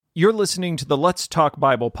You're listening to the Let's Talk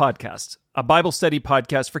Bible podcast, a Bible study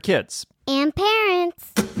podcast for kids. And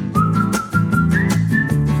parents.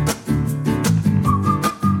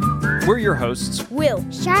 We're your hosts, Will,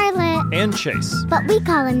 Charlotte, and Chase. but we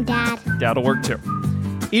call him Dad. Dad'll work too.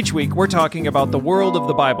 Each week, we're talking about the world of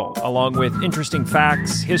the Bible, along with interesting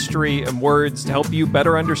facts, history, and words to help you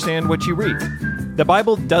better understand what you read. The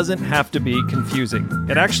Bible doesn't have to be confusing.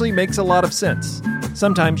 It actually makes a lot of sense.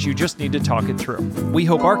 Sometimes you just need to talk it through. We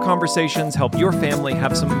hope our conversations help your family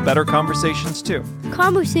have some better conversations too.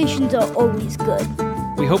 conversations are always good.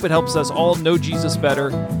 We hope it helps us all know Jesus better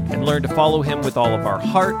and learn to follow him with all of our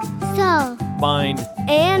heart, So, mind.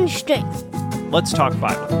 And strength. Let's talk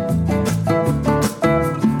Bible.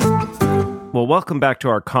 Well, welcome back to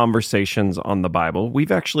our conversations on the Bible.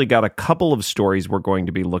 We've actually got a couple of stories we're going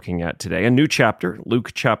to be looking at today. A new chapter,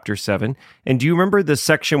 Luke chapter 7. And do you remember the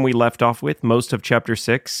section we left off with, most of chapter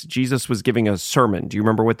 6? Jesus was giving a sermon. Do you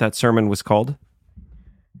remember what that sermon was called?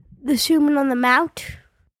 The Sermon on the Mount.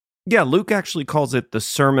 Yeah, Luke actually calls it the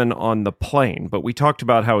Sermon on the Plain, but we talked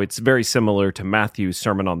about how it's very similar to Matthew's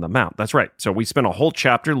Sermon on the Mount. That's right. So we spent a whole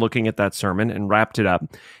chapter looking at that sermon and wrapped it up.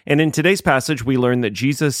 And in today's passage, we learn that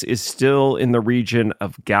Jesus is still in the region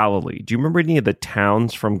of Galilee. Do you remember any of the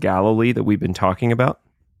towns from Galilee that we've been talking about?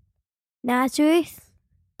 Nazareth.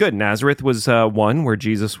 Good. Nazareth was one where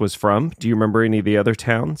Jesus was from. Do you remember any of the other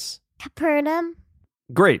towns? Capernaum.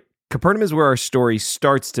 Great. Capernaum is where our story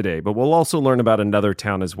starts today, but we'll also learn about another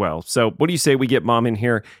town as well. So what do you say we get Mom in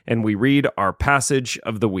here and we read our passage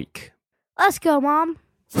of the week? Let's go, Mom.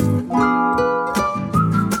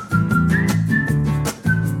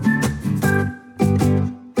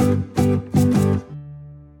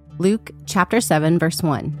 Luke chapter 7, verse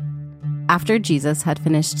 1. After Jesus had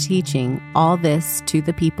finished teaching all this to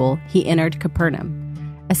the people, he entered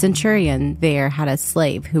Capernaum. A centurion there had a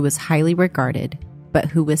slave who was highly regarded, but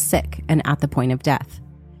who was sick and at the point of death.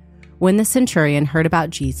 When the centurion heard about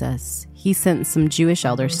Jesus, he sent some Jewish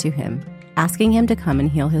elders to him, asking him to come and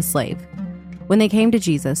heal his slave. When they came to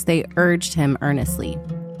Jesus, they urged him earnestly,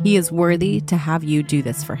 "He is worthy to have you do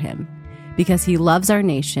this for him, because he loves our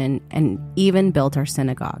nation and even built our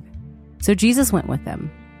synagogue." So Jesus went with them.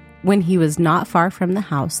 When he was not far from the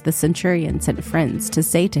house, the centurion sent friends to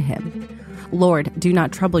say to him, "Lord, do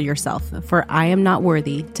not trouble yourself, for I am not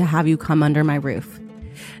worthy to have you come under my roof.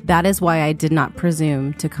 That is why I did not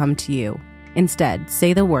presume to come to you. Instead,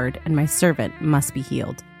 say the word, and my servant must be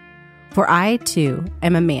healed. For I, too,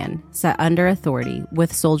 am a man set under authority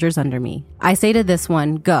with soldiers under me. I say to this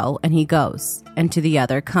one, 'Go,' and he goes, and to the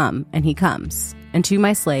other, 'Come,' and he comes, and to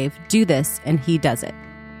my slave, 'Do this,' and he does it."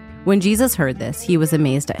 When Jesus heard this, he was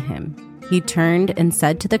amazed at him. He turned and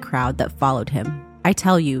said to the crowd that followed him, "I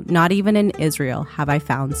tell you, not even in Israel have I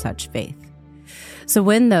found such faith." So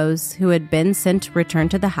when those who had been sent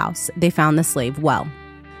returned to the house, they found the slave well.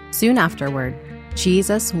 Soon afterward,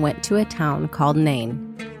 Jesus went to a town called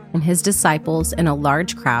Nain, and his disciples and a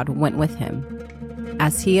large crowd went with him.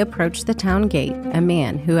 As he approached the town gate, a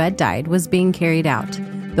man who had died was being carried out,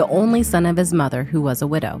 the only son of his mother who was a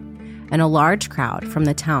widow, and a large crowd from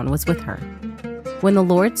the town was with her. When the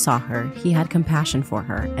Lord saw her, he had compassion for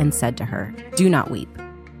her and said to her, "Do not weep."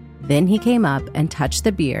 Then he came up and touched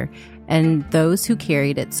the bier, and those who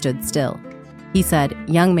carried it stood still. He said,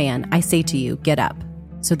 "Young man, I say to you, get up."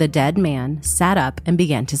 So the dead man sat up and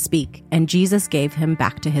began to speak, and Jesus gave him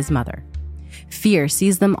back to his mother. Fear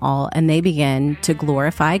seized them all, and they began to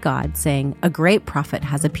glorify God, saying, "A great prophet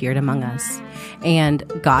has appeared among us, and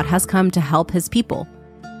God has come to help his people."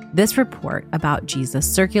 This report about Jesus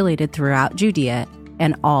circulated throughout Judea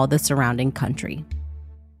and all the surrounding country.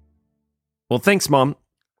 Well, thanks, Mom.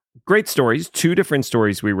 Great stories, two different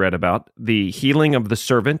stories we read about. The healing of the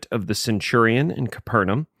servant of the centurion in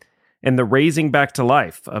Capernaum and the raising back to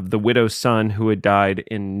life of the widow's son who had died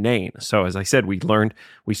in Nain. So as I said, we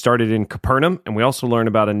started in Capernaum, and we also learned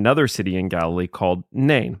about another city in Galilee called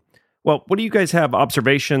Nain. Well, what do you guys have?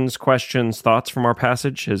 Observations, questions, thoughts from our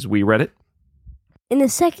passage as we read it? In the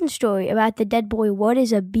second story about the dead boy, what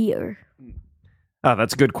is a bier?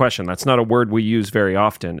 That's a good question. That's not a word we use very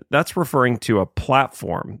often. That's referring to a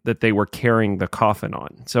platform that they were carrying the coffin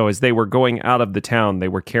on. So as they were going out of the town, they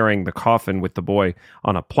were carrying the coffin with the boy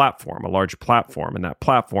on a platform, a large platform, and that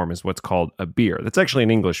platform is what's called a bier. That's actually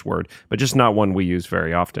an English word, but just not one we use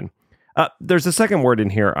very often. There's a second word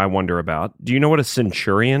in here I wonder about. Do you know what a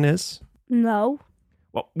centurion is? No.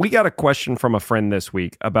 Well, we got a question from a friend this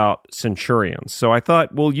week about centurions, so I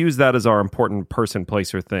thought we'll use that as our important person,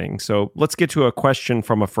 place, or thing. So let's get to a question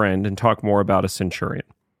from a friend and talk more about a centurion.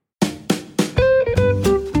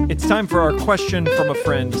 It's time for our Question from a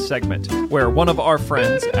Friend segment, where one of our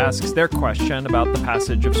friends asks their question about the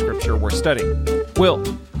passage of Scripture we're studying. Will,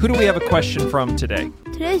 who do we have a question from today?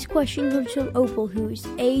 Today's question comes from Opal, who is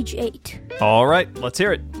age 8. All right, let's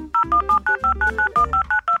hear it.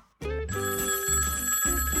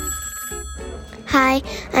 Hi,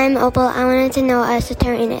 I'm Opal. I wanted to know what a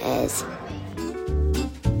Centurion is.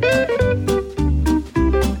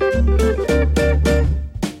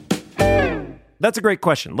 That's a great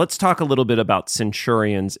question. Let's talk a little bit about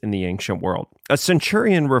centurions in the ancient world. A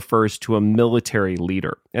centurion refers to a military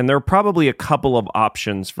leader, and there are probably a couple of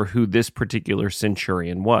options for who this particular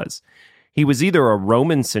centurion was. He was either a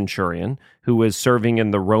Roman centurion who was serving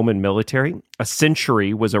in the Roman military. A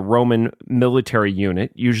century was a Roman military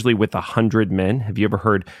unit, usually with 100 men. Have you ever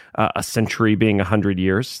heard a century being 100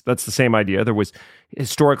 years? That's the same idea. There was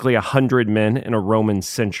historically 100 men in a Roman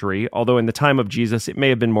century, although in the time of Jesus, it may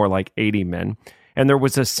have been more like 80 men. And there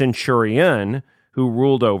was a centurion who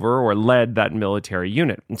ruled over or led that military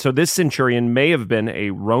unit. And so this centurion may have been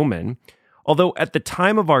a Roman. Although at the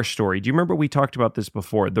time of our story, do you remember we talked about this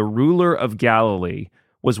before? The ruler of Galilee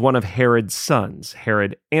was one of Herod's sons,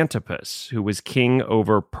 Herod Antipas, who was king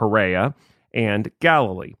over Perea and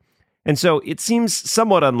Galilee. And so it seems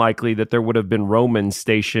somewhat unlikely that there would have been Romans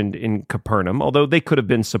stationed in Capernaum, although they could have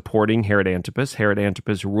been supporting Herod Antipas. Herod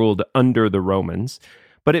Antipas ruled under the Romans.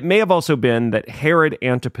 But it may have also been that Herod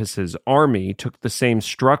Antipas's army took the same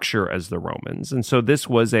structure as the Romans, and so this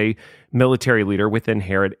was a military leader within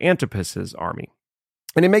Herod Antipas's army.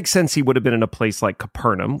 And it makes sense he would have been in a place like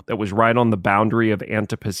Capernaum that was right on the boundary of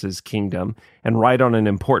Antipas's kingdom and right on an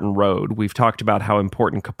important road. We've talked about how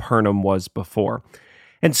important Capernaum was before.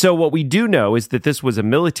 And so what we do know is that this was a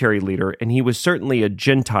military leader, and he was certainly a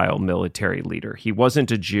Gentile military leader. He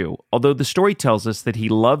wasn't a Jew, although the story tells us that he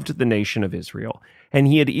loved the nation of Israel, and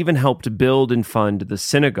he had even helped build and fund the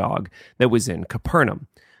synagogue that was in Capernaum.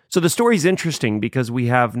 So the story's interesting because we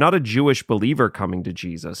have not a Jewish believer coming to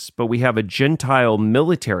Jesus, but we have a Gentile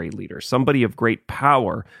military leader, somebody of great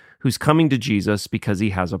power, who's coming to Jesus because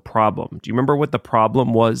he has a problem. Do you remember what the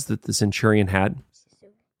problem was that the centurion had?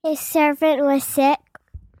 His servant was sick.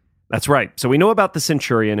 That's right. So we know about the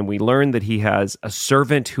centurion, and we learn that he has a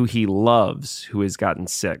servant who he loves who has gotten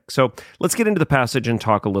sick. So let's get into the passage and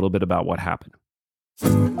talk a little bit about what happened. Do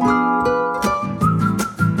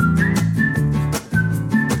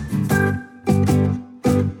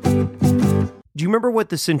you remember what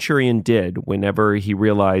the centurion did whenever he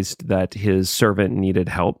realized that his servant needed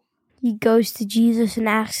help? He goes to Jesus and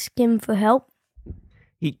asks him for help.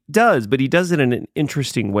 He does, but he does it in an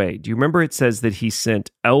interesting way. Do you remember it says that he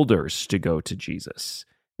sent elders to go to Jesus?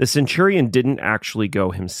 The centurion didn't actually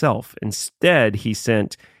go himself. Instead, he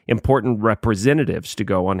sent important representatives to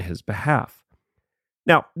go on his behalf.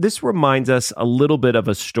 Now, this reminds us a little bit of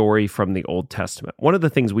a story from the Old Testament. One of the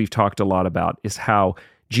things we've talked a lot about is how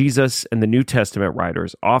Jesus and the New Testament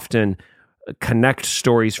writers often connect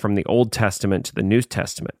stories from the Old Testament to the New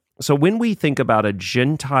Testament. So when we think about a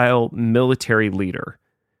Gentile military leader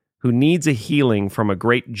who needs a healing from a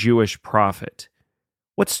great Jewish prophet,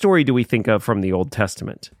 what story do we think of from the Old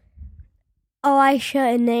Testament? Elisha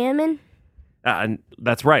and Naaman. And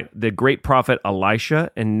that's right, the great prophet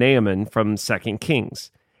Elisha and Naaman from 2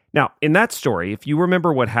 Kings. Now, in that story, if you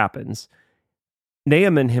remember what happens,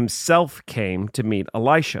 Naaman himself came to meet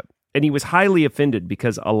Elisha, and he was highly offended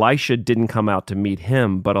because Elisha didn't come out to meet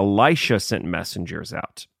him, but Elisha sent messengers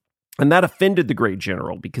out. And that offended the great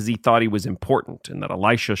general because he thought he was important and that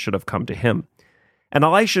Elisha should have come to him. And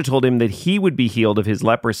Elisha told him that he would be healed of his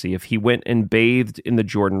leprosy if he went and bathed in the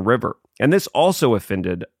Jordan River. And this also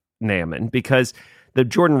offended Naaman because the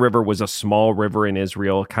Jordan River was a small river in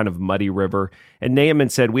Israel, a kind of muddy river. And Naaman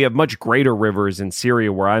said, "We have much greater rivers in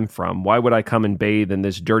Syria where I'm from. Why would I come and bathe in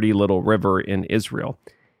this dirty little river in Israel?"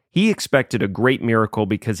 He expected a great miracle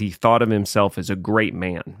because he thought of himself as a great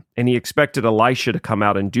man. And he expected Elisha to come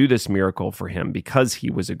out and do this miracle for him because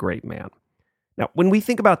he was a great man. Now, when we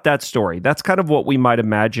think about that story, that's kind of what we might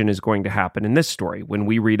imagine is going to happen in this story when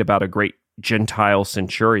we read about a great Gentile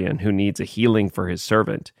centurion who needs a healing for his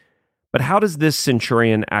servant. But how does this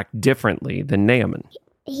centurion act differently than Naaman?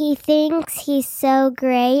 He thinks he's so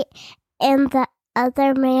great, and the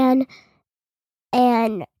other man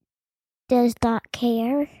does not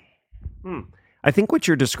care. I think what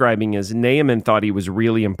you're describing is Naaman thought he was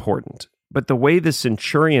really important, but the way the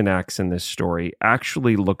centurion acts in this story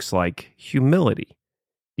actually looks like humility.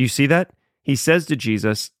 Do you see that? He says to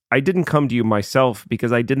Jesus, "I didn't come to you myself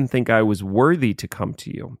because I didn't think I was worthy to come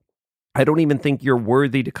to you. I don't even think you're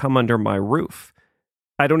worthy to come under my roof.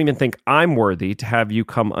 I don't even think I'm worthy to have you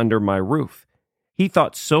come under my roof." He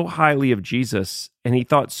thought so highly of Jesus, and he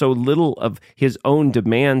thought so little of his own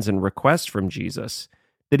demands and requests from Jesus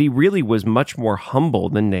that he really was much more humble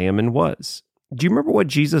than Naaman was. Do you remember what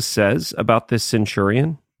Jesus says about this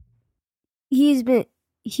centurion? He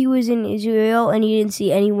was in Israel and he didn't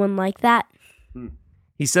see anyone like that.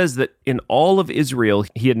 He says that in all of Israel,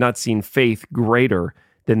 he had not seen faith greater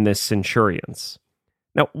than this centurion's.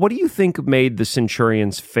 Now, what do you think made the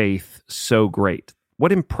centurion's faith so great?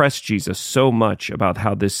 What impressed Jesus so much about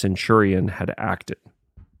how this centurion had acted?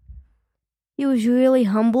 He was really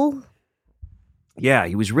humble. Yeah,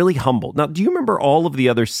 he was really humble. Now, do you remember all of the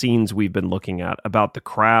other scenes we've been looking at about the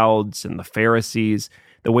crowds and the Pharisees,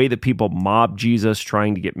 the way that people mobbed Jesus,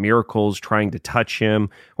 trying to get miracles, trying to touch him,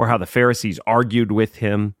 or how the Pharisees argued with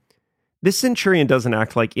him? This centurion doesn't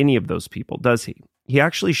act like any of those people, does he? He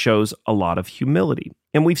actually shows a lot of humility.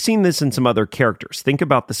 And we've seen this in some other characters. Think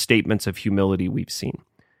about the statements of humility we've seen.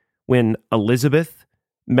 When Elizabeth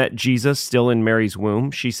met Jesus still in Mary's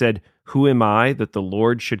womb, she said, "Who am I that the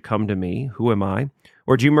Lord should come to me? Who am I?"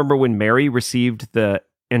 Or do you remember when Mary received the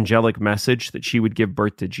angelic message that she would give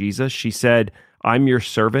birth to Jesus? She said, "I'm your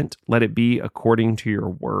servant, let it be according to your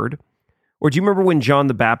word." Or do you remember when John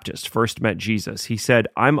the Baptist first met Jesus? He said,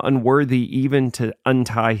 "I'm unworthy even to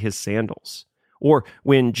untie his sandals." Or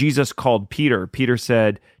when Jesus called Peter, Peter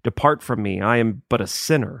said, "Depart from me, I am but a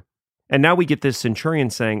sinner." And now we get this centurion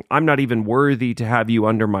saying, "I'm not even worthy to have you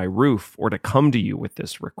under my roof or to come to you with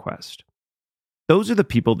this request." Those are the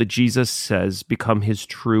people that Jesus says become his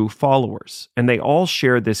true followers. And they all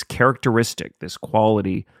share this characteristic, this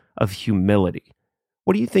quality of humility.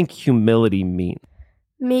 What do you think humility means?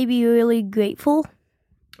 Maybe really grateful.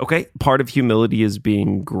 Okay, part of humility is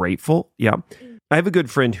being grateful. Yeah. I have a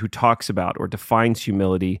good friend who talks about or defines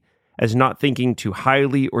humility as not thinking too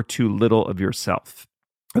highly or too little of yourself,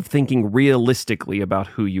 of thinking realistically about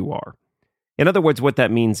who you are. In other words, what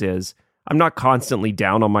that means is I'm not constantly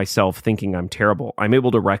down on myself thinking I'm terrible. I'm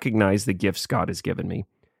able to recognize the gifts God has given me.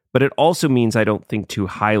 But it also means I don't think too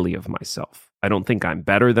highly of myself. I don't think I'm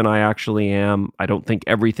better than I actually am. I don't think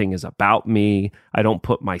everything is about me. I don't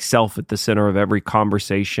put myself at the center of every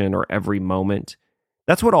conversation or every moment.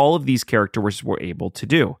 That's what all of these characters were able to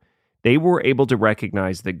do. They were able to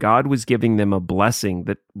recognize that God was giving them a blessing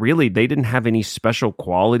that really they didn't have any special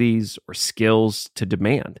qualities or skills to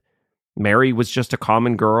demand. Mary was just a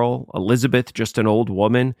common girl, Elizabeth just an old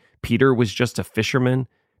woman, Peter was just a fisherman.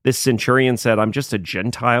 This centurion said, "I'm just a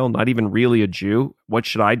Gentile, not even really a Jew. What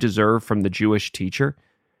should I deserve from the Jewish teacher?"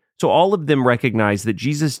 So all of them recognized that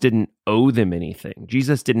Jesus didn't owe them anything.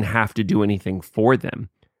 Jesus didn't have to do anything for them.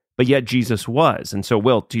 But yet Jesus was. And so,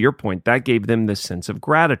 Will, to your point, that gave them this sense of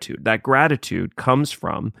gratitude. That gratitude comes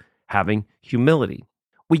from having humility.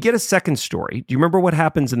 We get a second story. Do you remember what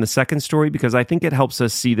happens in the second story? Because I think it helps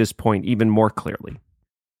us see this point even more clearly.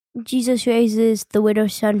 Jesus raises the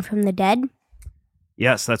widow's son from the dead.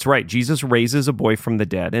 Yes, that's right. Jesus raises a boy from the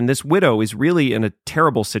dead, and this widow is really in a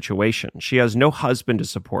terrible situation. She has no husband to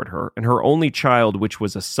support her, and her only child, which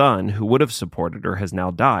was a son who would have supported her, has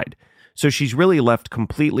now died. So she's really left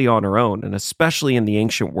completely on her own, and especially in the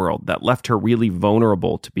ancient world, that left her really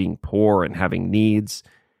vulnerable to being poor and having needs.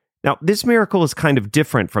 Now, this miracle is kind of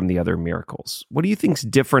different from the other miracles. What do you think's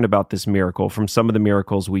different about this miracle from some of the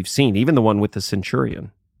miracles we've seen, even the one with the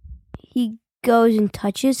centurion? He goes and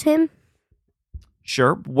touches him.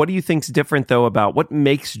 Sure. What do you think's different, though, about what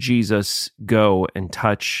makes Jesus go and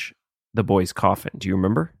touch the boy's coffin? Do you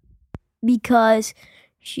remember? Because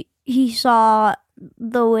he saw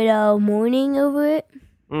the widow mourning over it.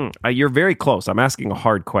 You're very close. I'm asking a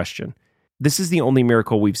hard question. This is the only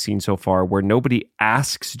miracle we've seen so far where nobody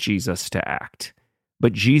asks Jesus to act,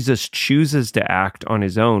 but Jesus chooses to act on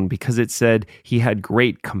his own because it said he had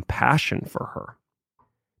great compassion for her.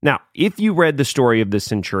 Now, if you read the story of the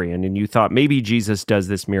centurion and you thought maybe Jesus does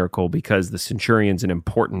this miracle because the centurion's an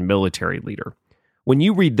important military leader, when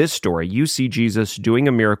you read this story, you see Jesus doing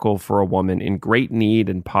a miracle for a woman in great need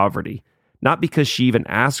and poverty, not because she even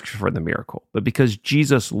asked for the miracle, but because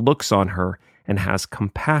Jesus looks on her and has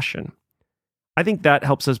compassion. I think that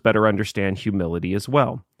helps us better understand humility as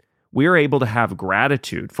well. We are able to have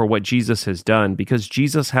gratitude for what Jesus has done because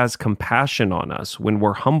Jesus has compassion on us when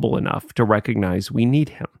we're humble enough to recognize we need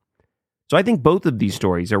him. So I think both of these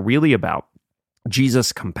stories are really about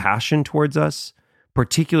Jesus' compassion towards us,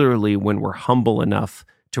 particularly when we're humble enough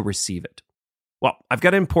to receive it. Well, I've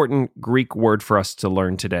got an important Greek word for us to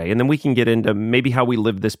learn today, and then we can get into maybe how we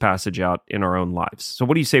live this passage out in our own lives. So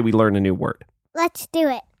what do you say we learn a new word? Let's do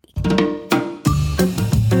it.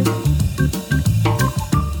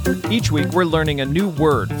 Each week, we're learning a new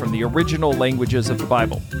word from the original languages of the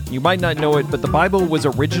Bible. You might not know it, but the Bible was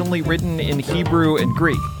originally written in Hebrew and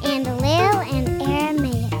Greek. And a little and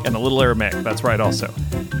Aramaic. And a little Aramaic, that's right also.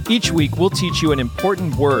 Each week, we'll teach you an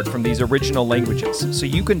important word from these original languages so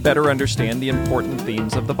you can better understand the important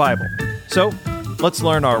themes of the Bible. So, let's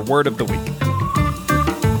learn our word of the week.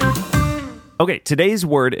 Okay, today's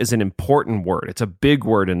word is an important word. It's a big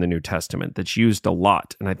word in the New Testament that's used a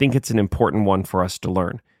lot, and I think it's an important one for us to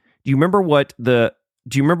learn. Do you remember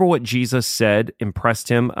what Jesus said impressed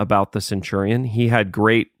him about the centurion? He had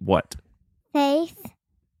great what? Faith.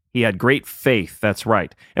 He had great faith, that's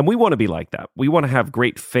right. And we want to be like that. We want to have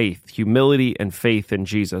great faith, humility, and faith in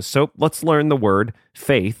Jesus. So let's learn the word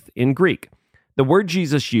faith in Greek. The word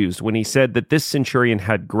Jesus used when he said that this centurion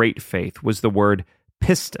had great faith was the word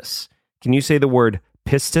pistis. Can you say the word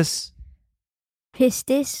pistis?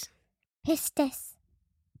 Pistis. Pistis.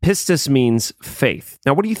 Pistis means faith.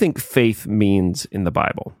 Now, what do you think faith means in the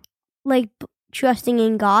Bible? Like trusting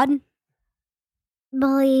in God?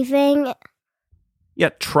 Believing. Yeah,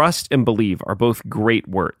 trust and believe are both great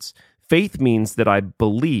words. Faith means that I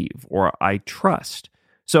believe or I trust.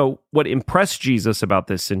 So what impressed Jesus about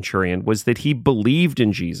this centurion was that he believed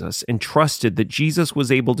in Jesus and trusted that Jesus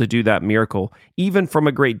was able to do that miracle even from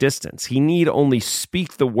a great distance. He need only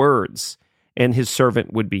speak the words and his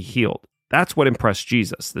servant would be healed. That's what impressed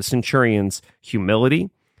Jesus, the centurion's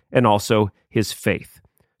humility and also his faith.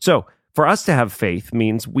 So for us to have faith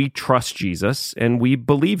means we trust Jesus and we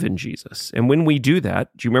believe in Jesus. And when we do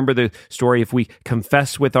that, do you remember the story? If we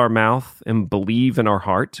confess with our mouth and believe in our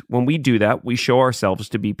heart, when we do that, we show ourselves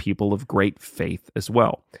to be people of great faith as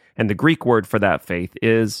well. And the Greek word for that faith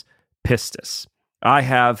is pistis. I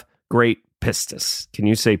have great pistis. Can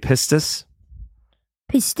you say pistis?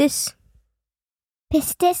 Pistis.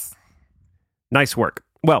 Pistis. Nice work.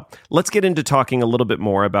 Well, let's get into talking a little bit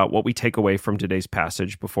more about what we take away from today's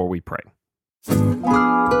passage before we pray.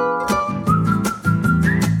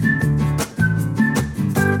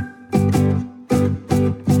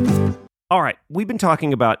 All right, we've been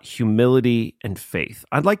talking about humility and faith.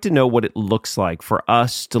 I'd like to know what it looks like for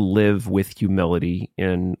us to live with humility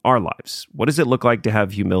in our lives. What does it look like to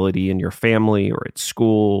have humility in your family or at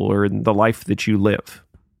school or in the life that you live?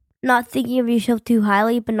 Not thinking of yourself too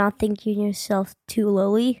highly, but not thinking of yourself too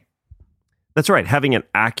lowly. That's right. Having an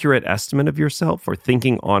accurate estimate of yourself or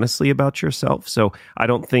thinking honestly about yourself. So I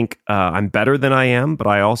don't think I'm better than I am, but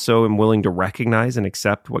I also am willing to recognize and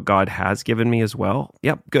accept what God has given me as well.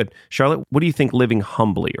 Yep, good. Charlotte, what do you think living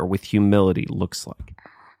humbly or with humility looks like?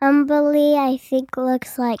 Humbly, I think,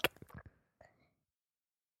 looks like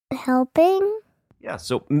helping. Yeah,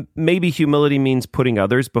 so maybe humility means putting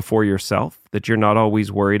others before yourself, that you're not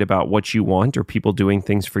always worried about what you want or people doing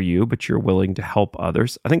things for you, but you're willing to help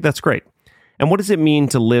others. I think that's great. And what does it mean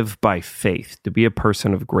to live by faith, to be a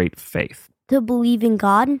person of great faith? To believe in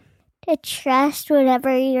God. To trust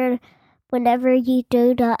whenever you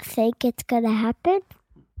do not think it's going to happen.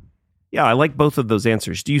 Yeah, I like both of those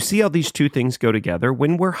answers. Do you see how these two things go together?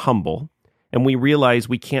 When we're humble and we realize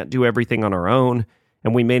we can't do everything on our own,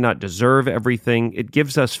 and we may not deserve everything, it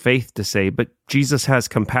gives us faith to say, but Jesus has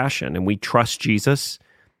compassion, and we trust Jesus,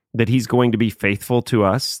 that he's going to be faithful to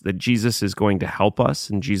us, that Jesus is going to help us,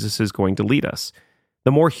 and Jesus is going to lead us. The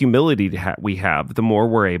more humility we have, the more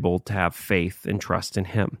we're able to have faith and trust in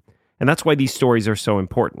him. And that's why these stories are so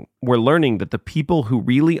important. We're learning that the people who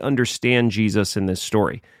really understand Jesus in this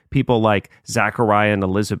story, people like Zachariah and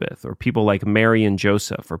Elizabeth, or people like Mary and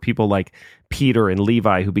Joseph, or people like Peter and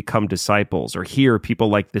Levi who become disciples, or here, people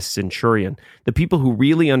like this centurion, the people who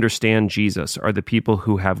really understand Jesus are the people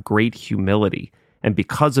who have great humility, and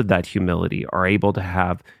because of that humility are able to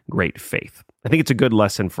have great faith. I think it's a good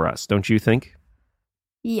lesson for us, don't you think?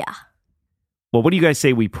 Yeah. Well, what do you guys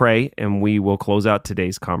say we pray, and we will close out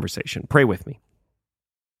today's conversation? Pray with me.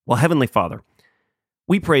 Well, Heavenly Father,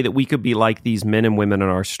 we pray that we could be like these men and women in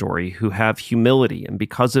our story who have humility, and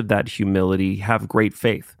because of that humility, have great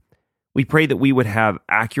faith. We pray that we would have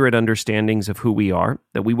accurate understandings of who we are,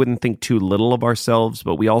 that we wouldn't think too little of ourselves,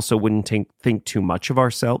 but we also wouldn't think too much of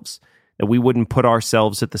ourselves, that we wouldn't put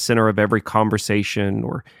ourselves at the center of every conversation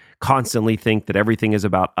or constantly think that everything is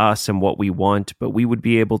about us and what we want, but we would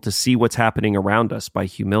be able to see what's happening around us by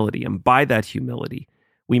humility. And by that humility,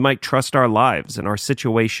 we might trust our lives and our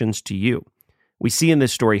situations to you. We see in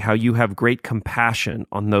this story how you have great compassion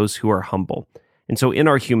on those who are humble. And so in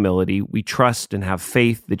our humility, we trust and have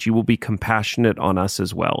faith that you will be compassionate on us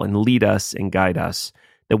as well and lead us and guide us,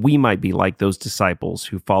 that we might be like those disciples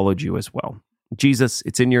who followed you as well. Jesus,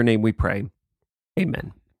 it's in your name we pray.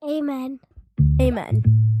 Amen. Amen. Amen.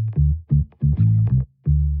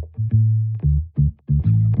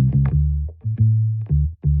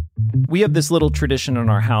 We have this little tradition in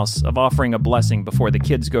our house of offering a blessing before the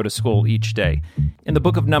kids go to school each day. In the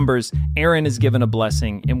book of Numbers, Aaron is given a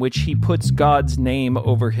blessing in which he puts God's name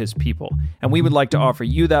over his people. And we would like to offer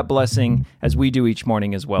you that blessing as we do each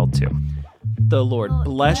morning as well, too. The Lord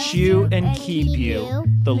bless you and keep you.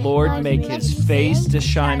 The Lord make his face to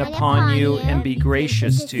shine upon you and be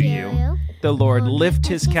gracious to you. The Lord lift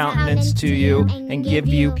his countenance to you and give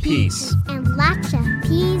you peace. And lots of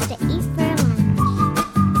peas to eat for lunch.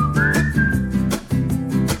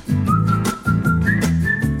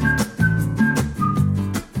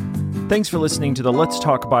 Thanks for listening to the Let's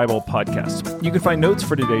Talk Bible podcast. You can find notes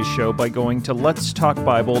for today's show by going to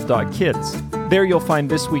letstalkbible.kids. There you'll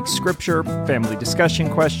find this week's scripture, family discussion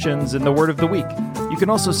questions, and the word of the week. You can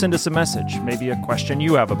also send us a message, maybe a question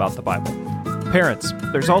you have about the Bible. Parents,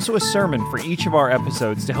 there's also a sermon for each of our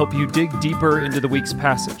episodes to help you dig deeper into the week's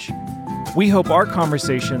passage. We hope our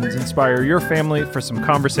conversations inspire your family for some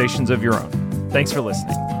conversations of your own. Thanks for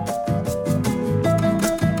listening.